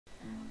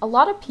A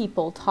lot of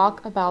people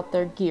talk about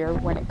their gear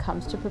when it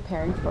comes to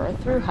preparing for a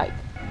thru hike.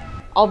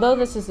 Although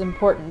this is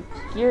important,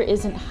 gear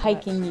isn't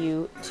hiking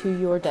you to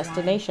your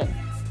destination.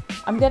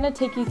 I'm going to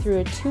take you through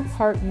a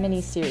two-part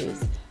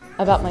mini-series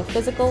about my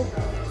physical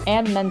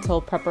and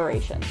mental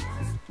preparation.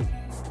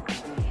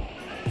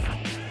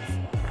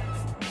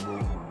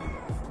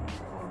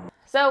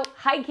 So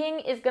hiking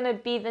is going to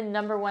be the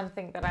number one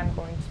thing that I'm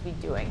going to be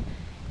doing.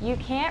 You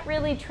can't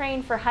really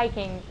train for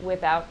hiking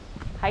without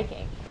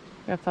hiking.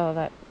 Gotta follow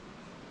that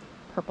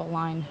purple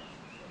line.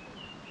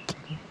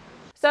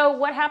 So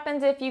what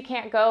happens if you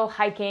can't go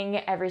hiking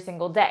every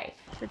single day?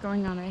 You're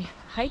going on a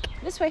hike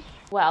this way.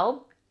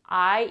 Well,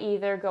 I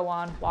either go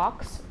on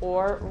walks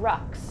or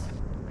rucks.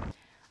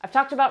 I've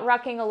talked about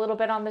rucking a little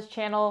bit on this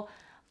channel,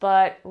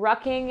 but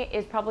rucking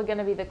is probably going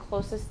to be the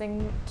closest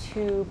thing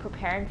to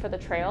preparing for the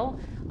trail.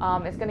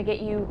 It's going to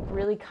get you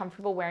really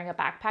comfortable wearing a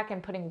backpack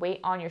and putting weight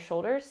on your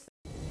shoulders.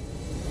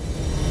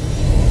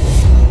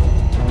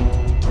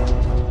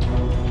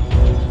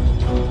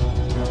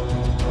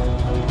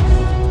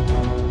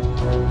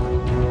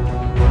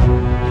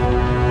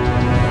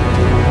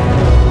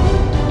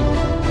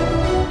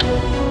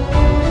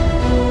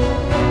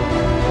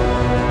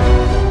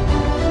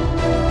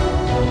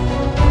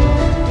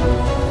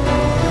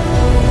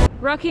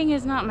 Rucking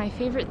is not my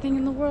favorite thing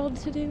in the world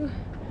to do,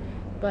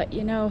 but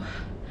you know,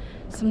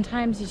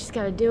 sometimes you just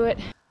gotta do it.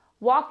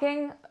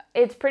 Walking,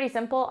 it's pretty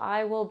simple.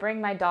 I will bring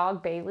my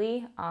dog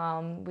Bailey.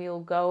 We'll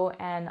go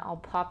and I'll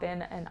pop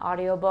in an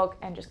audiobook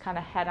and just kind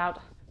of head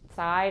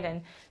outside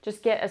and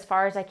just get as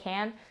far as I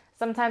can.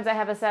 Sometimes I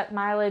have a set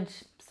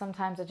mileage,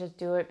 sometimes I just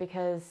do it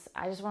because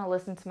I just want to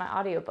listen to my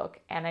audiobook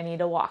and I need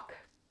to walk.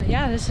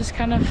 Yeah, this is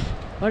kind of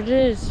what it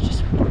is,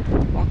 just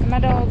walking my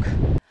dog.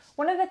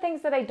 One of the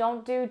things that I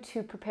don't do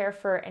to prepare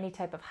for any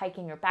type of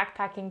hiking or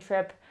backpacking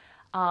trip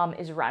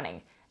is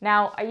running.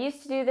 Now, I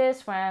used to do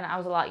this when I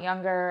was a lot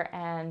younger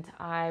and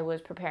I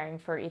was preparing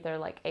for either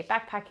like a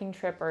backpacking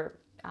trip or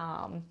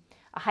a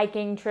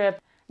hiking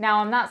trip. Now,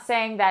 I'm not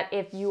saying that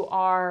if you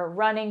are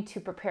running to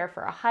prepare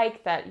for a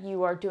hike that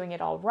you are doing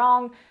it all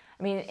wrong.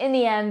 I mean, in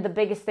the end, the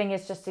biggest thing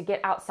is just to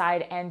get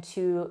outside and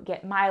to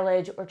get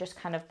mileage or just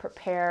kind of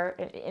prepare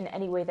in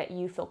any way that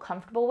you feel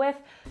comfortable with.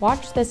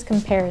 Watch this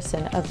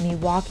comparison of me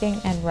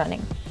walking and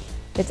running.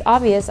 It's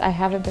obvious I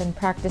haven't been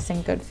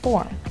practicing good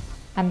form.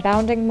 I'm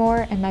bounding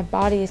more and my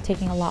body is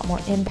taking a lot more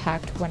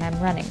impact when I'm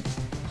running.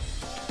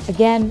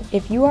 Again,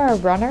 if you are a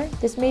runner,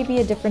 this may be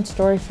a different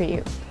story for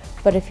you.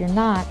 But if you're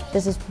not,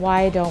 this is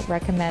why I don't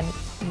recommend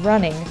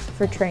running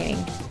for training.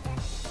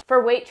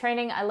 For weight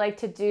training, I like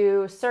to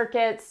do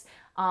circuits,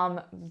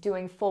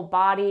 doing full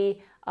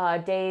body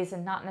days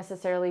and not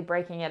necessarily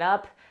breaking it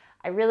up.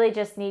 I really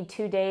just need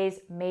 2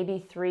 days,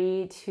 maybe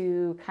 3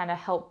 to kind of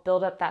help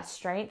build up that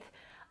strength.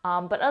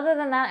 But other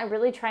than that, I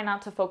really try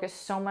not to focus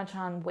so much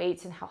on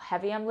weights and how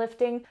heavy I'm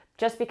lifting,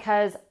 just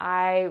because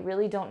I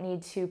really don't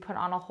need to put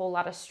on a whole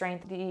lot of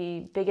strength.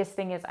 The biggest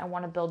thing is I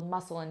want to build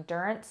muscle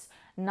endurance,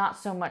 not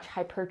so much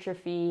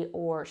hypertrophy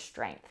or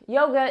strength.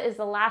 Yoga is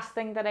the last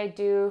thing that I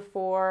do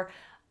for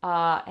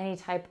any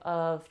type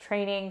of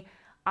training.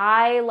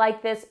 I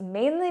like this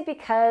mainly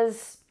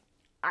because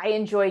I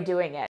enjoy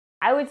doing it.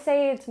 I would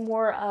say it's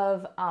more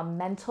of a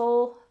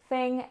mental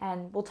thing,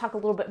 and we'll talk a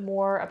little bit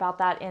more about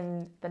that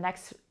in the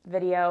next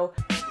video.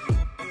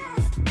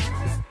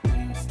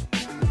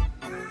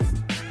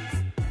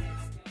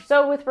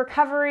 So with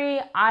recovery,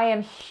 I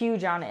am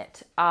huge on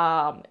it.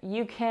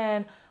 You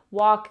can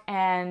walk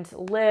and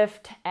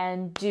lift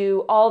and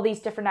do all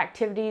these different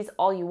activities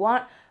all you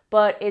want,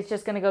 but it's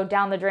just gonna go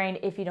down the drain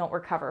if you don't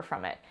recover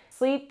from it.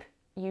 Sleep,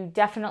 you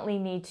definitely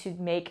need to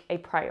make a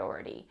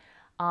priority.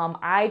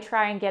 I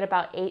try and get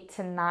about 8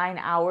 to 9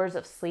 hours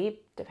of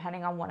sleep,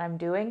 depending on what I'm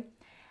doing.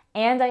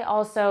 And I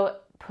also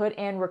put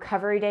in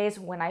recovery days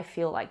when I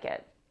feel like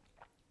it.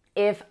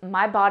 If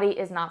my body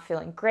is not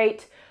feeling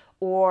great,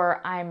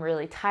 or I'm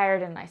really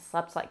tired and I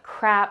slept like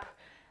crap,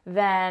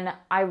 then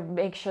I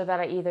make sure that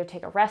I either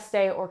take a rest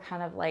day or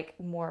kind of like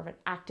more of an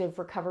active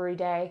recovery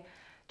day,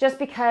 just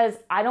because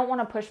I don't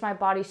want to push my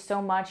body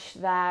so much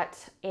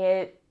that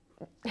it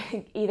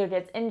either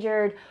gets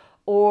injured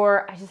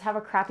or I just have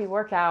a crappy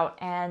workout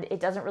and it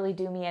doesn't really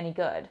do me any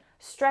good.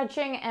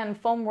 Stretching and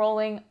foam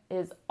rolling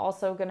is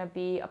also going to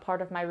be a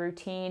part of my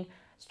routine.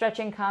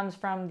 Stretching comes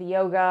from the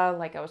yoga,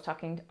 like I was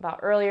talking about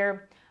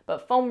earlier,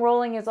 but foam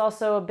rolling is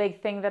also a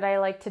big thing that I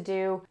like to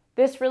do.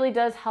 This really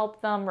does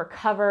help them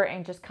recover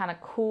and just kind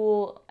of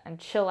cool and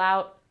chill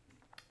out.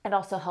 It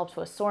also helps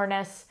with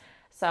soreness.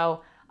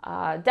 So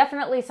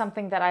definitely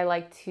something that I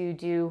like to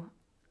do.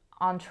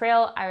 On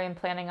trail, I am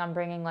planning on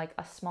bringing like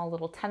a small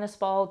little tennis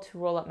ball to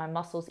roll up my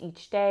muscles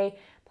each day,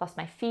 plus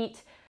my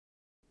feet.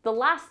 The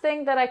last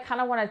thing that I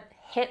kind of want to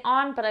hit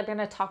on, but I'm going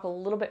to talk a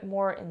little bit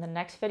more in the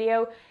next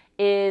video,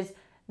 is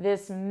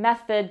this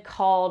method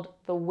called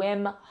the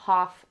Wim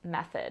Hof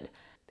Method.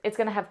 It's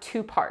going to have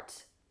 2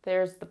 parts.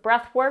 There's the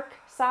breath work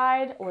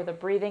side, or the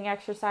breathing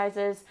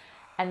exercises,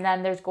 and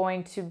then there's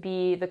going to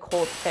be the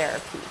cold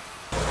therapy.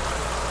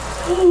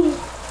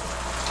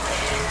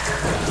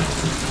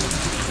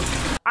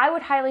 I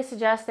would highly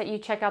suggest that you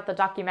check out the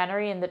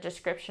documentary in the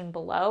description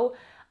below.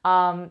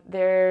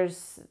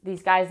 There's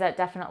these guys that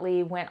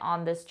definitely went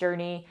on this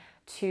journey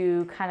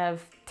to kind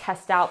of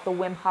test out the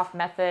Wim Hof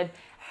Method.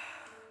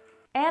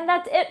 And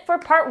that's it for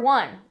part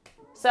 1.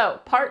 So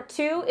part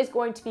 2 is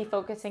going to be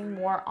focusing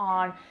more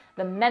on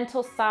the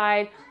mental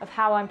side of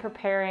how I'm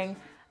preparing.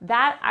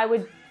 That, I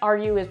would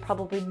argue, is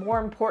probably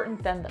more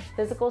important than the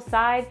physical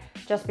side,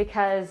 just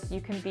because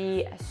you can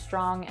be as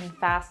strong and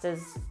fast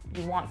as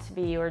you want to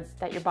be, or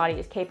that your body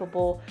is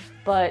capable.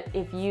 But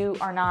if you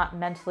are not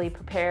mentally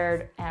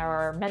prepared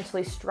or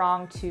mentally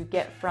strong to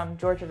get from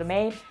Georgia to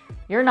Maine,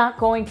 you're not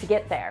going to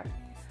get there.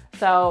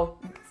 So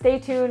stay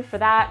tuned for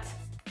that.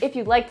 If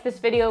you liked this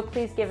video,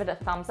 please give it a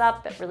thumbs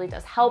up. That really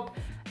does help.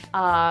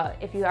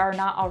 If you are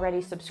not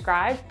already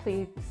subscribed,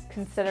 please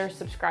consider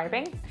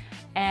subscribing.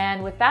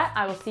 And with that,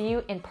 I will see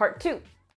you in part 2.